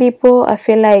for some people, I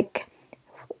feel like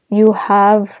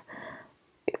if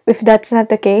that's not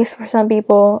the case, for some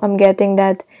people, I'm getting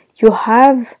that you're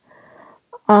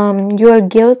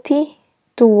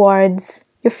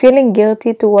feeling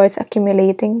guilty towards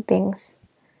accumulating things.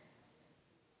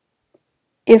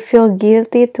 You feel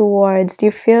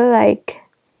like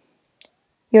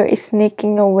you're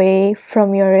sneaking away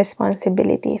from your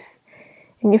responsibilities.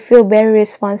 and you feel very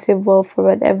responsible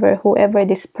for whoever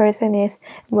this person is,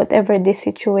 whatever this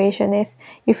situation is.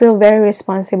 You feel very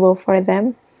responsible for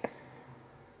them,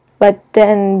 but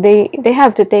then they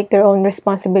have to take their own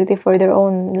responsibility for their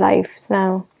own lives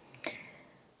now.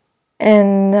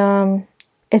 And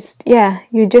it's, yeah,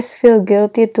 you just feel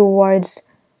guilty towards,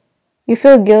 you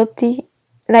feel guilty,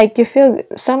 like you feel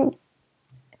some,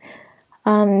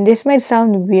 this might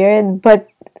sound weird, but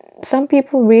some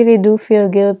people really do feel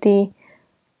guilty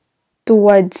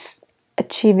towards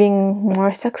achieving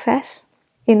more success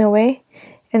in a way.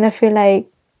 And I feel like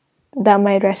that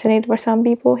might resonate for some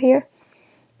people here.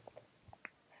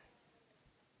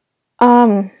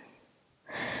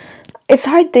 It's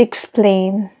hard to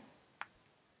explain.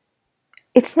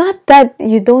 It's not that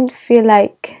you don't feel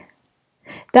like,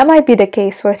 that might be the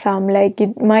case for some, like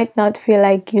you might not feel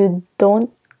like you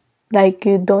don't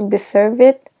deserve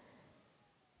it.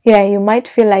 Yeah, you might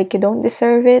feel like you don't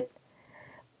deserve it,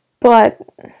 but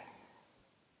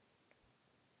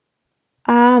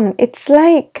it's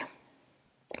like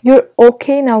you're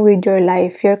okay now with your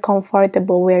life. You're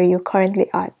comfortable where you're currently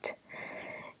at.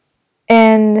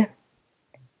 And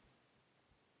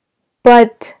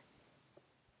but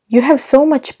you have so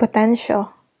much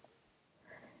potential.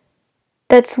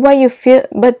 That's why you feel,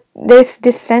 but there's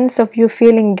this sense of you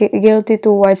feeling guilty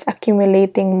towards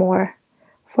accumulating more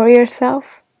for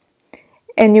yourself.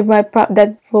 And you might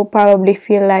that will probably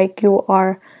feel like you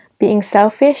are being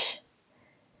selfish.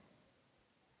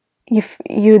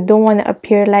 You don't want to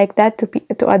appear like that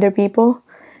to other people.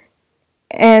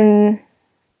 And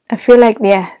I feel like,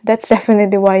 yeah, that's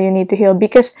definitely why you need to heal,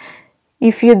 because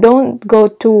if you don't go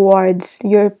towards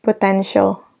your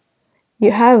potential,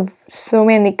 you have so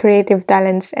many creative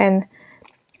talents and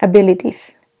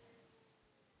abilities.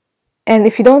 And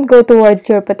if you don't go towards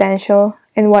your potential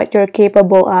and what you're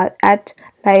capable at,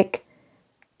 like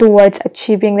towards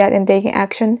achieving that and taking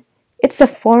action, it's a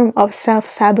form of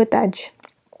self-sabotage.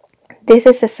 This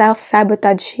is a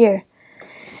self-sabotage here.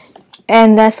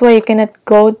 And that's why you cannot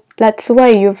go, that's why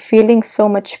you're feeling so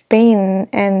much pain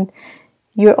and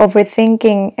you're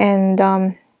overthinking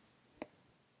and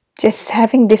just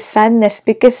having this sadness,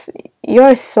 because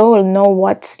your soul know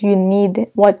what you need,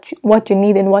 what you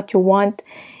need and what you want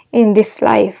in this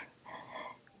life.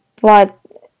 But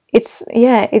it's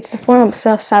a form of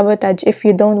self-sabotage if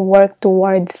you don't work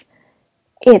towards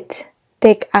it,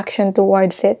 take action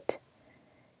towards it.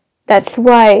 That's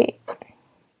why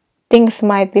things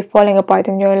might be falling apart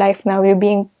in your life now. You're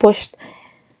being pushed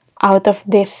out of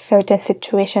this certain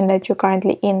situation that you're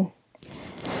currently in.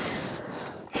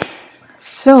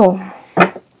 So,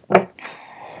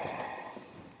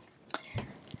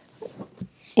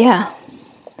 yeah,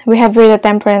 we have read the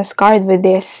temperance card with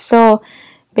this. So,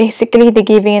 basically the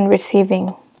giving and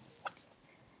receiving.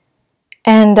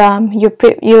 And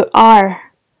you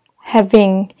are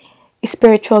having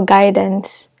spiritual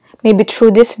guidance, maybe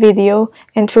through this video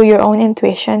and through your own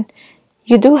intuition.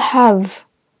 You do have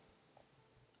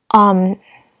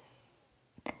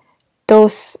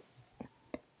those,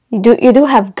 you do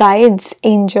have guides,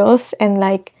 angels, and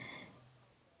like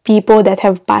people that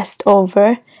have passed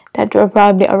over that were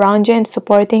probably around you and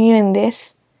supporting you in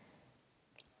this.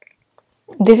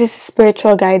 This is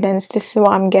spiritual guidance. This is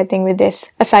what I'm getting with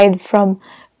this, aside from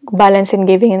balance in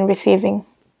giving and receiving.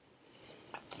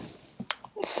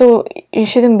 So you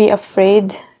shouldn't be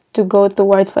afraid to go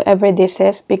towards whatever this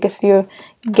is, because you're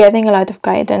getting a lot of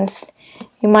guidance.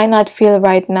 You might not feel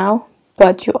right now,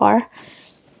 but you are.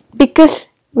 Because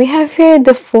we have here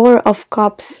the Four of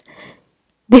Cups.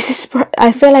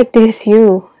 I feel like this is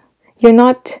you. You're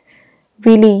not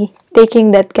really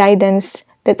taking that guidance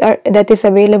that is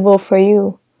available for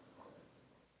you.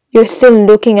 You're still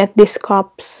looking at these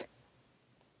cups.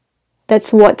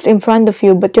 That's what's in front of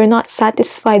you, but you're not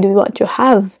satisfied with what you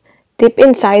have. Deep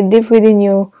inside, deep within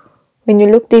you, when you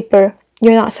look deeper,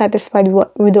 you're not satisfied with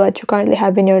what you currently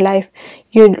have in your life.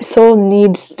 Your soul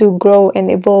needs to grow and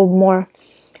evolve more.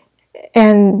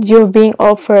 And you're being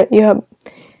offered, you have,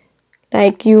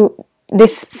 like,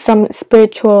 some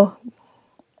spiritual,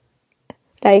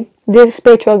 like, this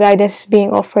spiritual guidance is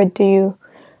being offered to you.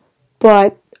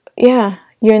 But, yeah,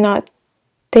 you're not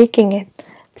taking it.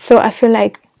 So I feel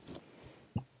like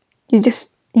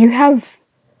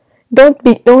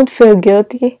don't feel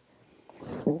guilty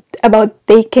about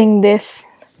taking this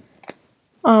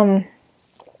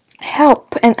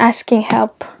help and asking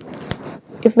help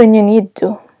if when you need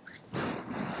to.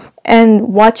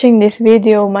 And watching this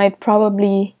video might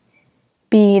probably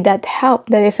be that help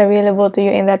that is available to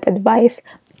you in that advice,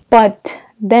 but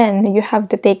then you have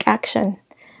to take action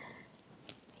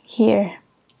here.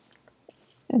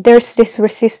 there's this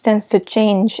resistance to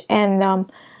change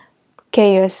and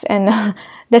chaos, and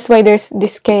that's why there's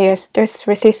this chaos. There's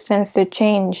resistance to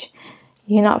change.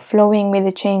 You're not flowing with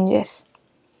the changes.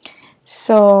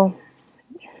 So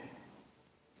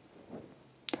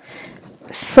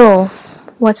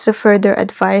what's the further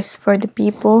advice for the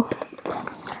people?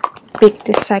 Pick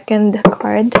the second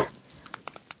card.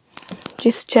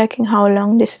 Just checking how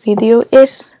long this video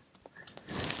is.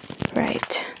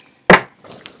 Right.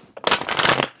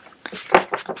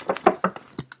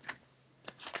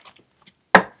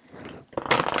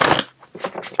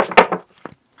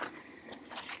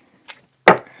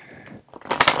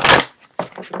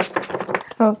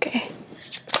 Okay.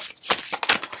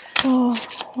 So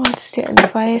what's the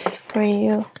advice for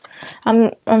you?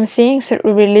 I'm seeing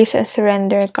release and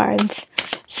surrender cards.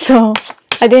 So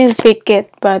I didn't pick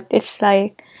it, but it's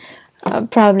like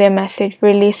probably a message.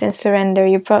 Release and surrender.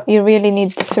 You really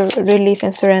need to release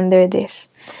and surrender this.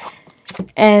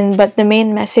 But the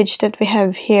main message that we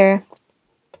have here: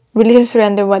 release and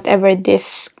surrender whatever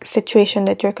this situation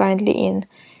that you're currently in,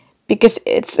 because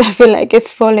I feel like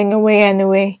it's falling away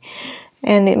anyway,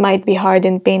 and it might be hard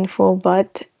and painful,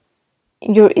 but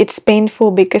it's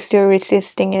painful because you're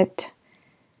resisting it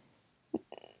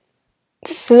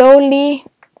slowly.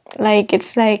 Like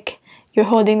it's like you're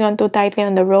holding on too tightly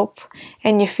on the rope,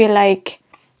 and you feel like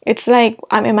it's like,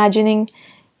 I'm imagining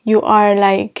you are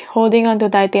like holding on too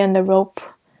tightly on the rope,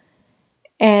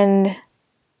 and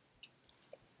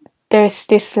there's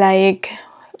this like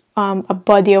a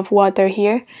body of water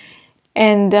here,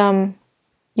 and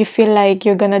you feel like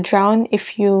you're gonna drown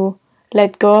if you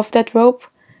let go of that rope.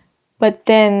 But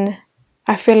then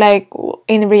I feel like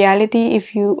in reality,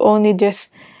 if you only just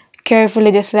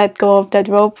carefully just let go of that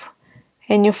rope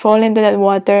and you fall into that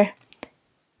water,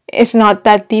 it's not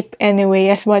that deep anyway,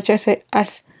 as much as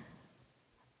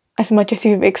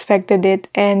you've expected it,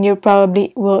 and you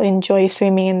probably will enjoy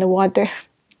swimming in the water.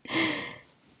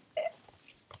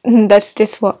 That's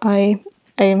just what I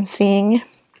am seeing.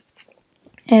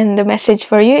 And the message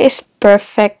for you is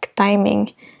perfect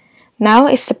timing. Now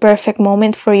is the perfect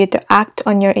moment for you to act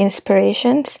on your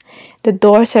inspirations. The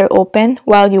doors are open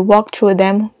while you walk through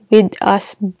them with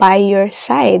us by your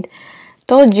side.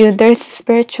 Told you, there's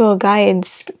spiritual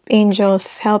guides,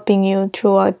 angels helping you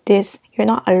throughout this. You're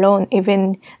not alone,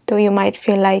 even though you might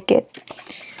feel like it.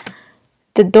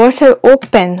 The doors are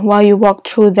open while you walk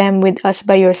through them with us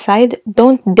by your side.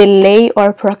 Don't delay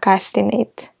or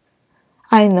procrastinate.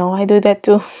 I know, I do that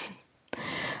too.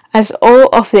 As all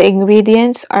of the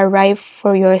ingredients are ripe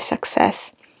for your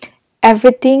success.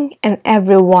 Everything and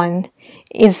everyone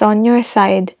is on your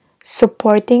side,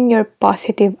 supporting your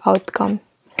positive outcome.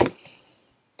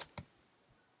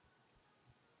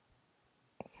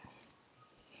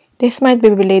 This might be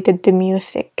related to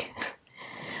music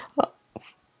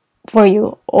for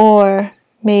you, or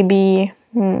maybe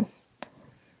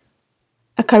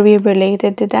a career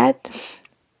related to that,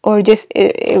 or just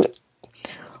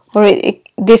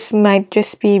this might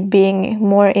just be being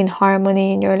more in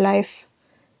harmony in your life,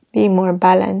 being more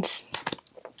balanced.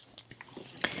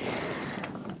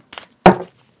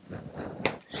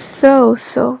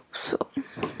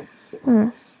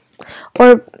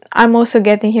 Or I'm also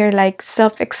getting here like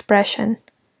self-expression.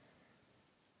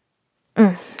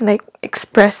 Like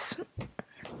express.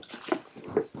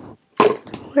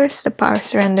 Where's the power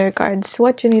surrender cards?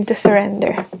 What you need to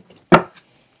surrender?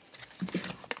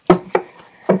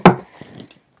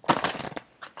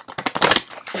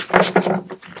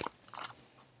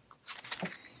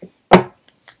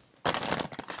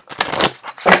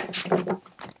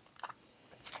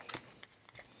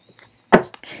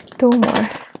 Two more.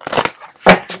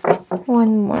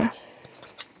 One more.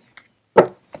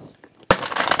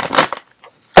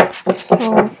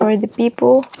 So for the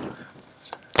people,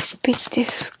 pick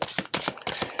this.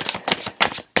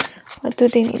 What do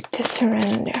they need to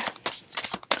surrender?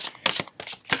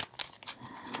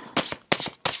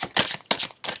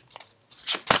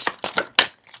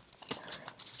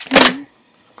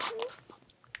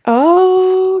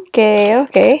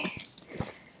 Okay.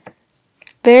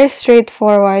 Very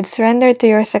straightforward. Surrender to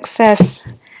your success.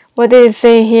 What did it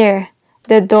say here?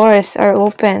 The doors are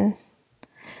open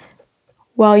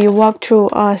while you walk through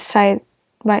side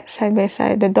by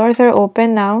side. The doors are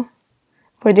open now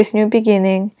for this new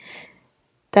beginning.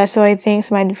 That's why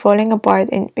things might be falling apart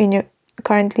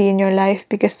currently in your life,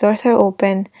 because doors are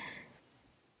open.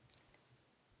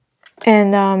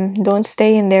 And don't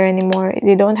stay in there anymore.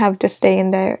 You don't have to stay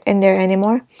in there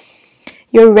anymore.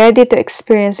 You're ready to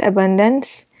experience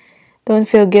abundance. Don't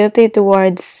feel guilty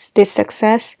towards this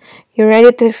success. You're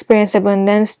ready to experience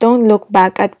abundance. Don't look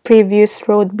back at previous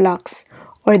roadblocks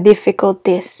or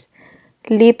difficulties.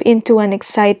 Leap into an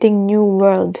exciting new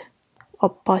world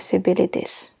of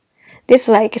possibilities. This is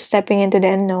like stepping into the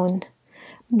unknown.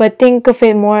 But think of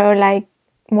it more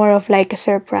of like a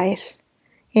surprise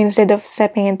instead of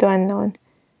stepping into unknown.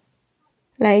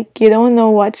 Like you don't know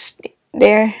what's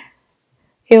there.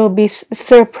 It will be a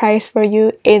surprise for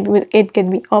you. It can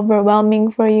be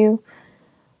overwhelming for you.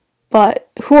 But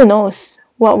who knows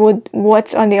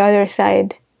what's on the other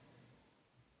side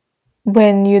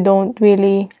when you don't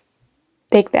really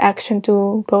take the action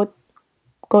to go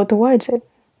towards it.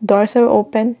 Doors are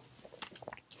open.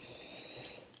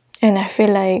 And I feel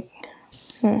like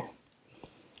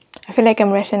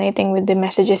I'm resonating with the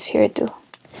messages here too.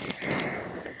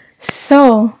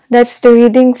 So that's the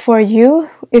reading for you.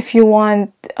 If you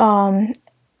want to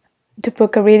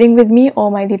book a reading with me,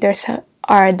 all my details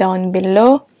are down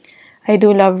below. I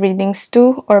do love readings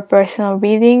too, or personal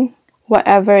reading,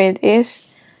 whatever it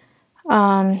is.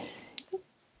 You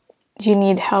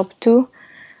need help too.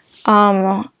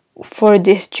 For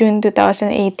this June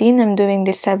 2018, I'm doing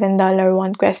the $7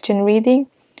 one question reading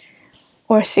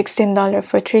or $16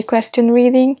 for 3 question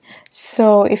reading.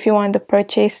 So if you want to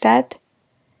purchase that,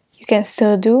 you can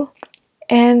still do.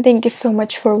 And thank you so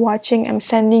much for watching. I'm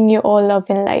sending you all love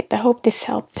and light. I hope this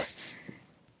helped.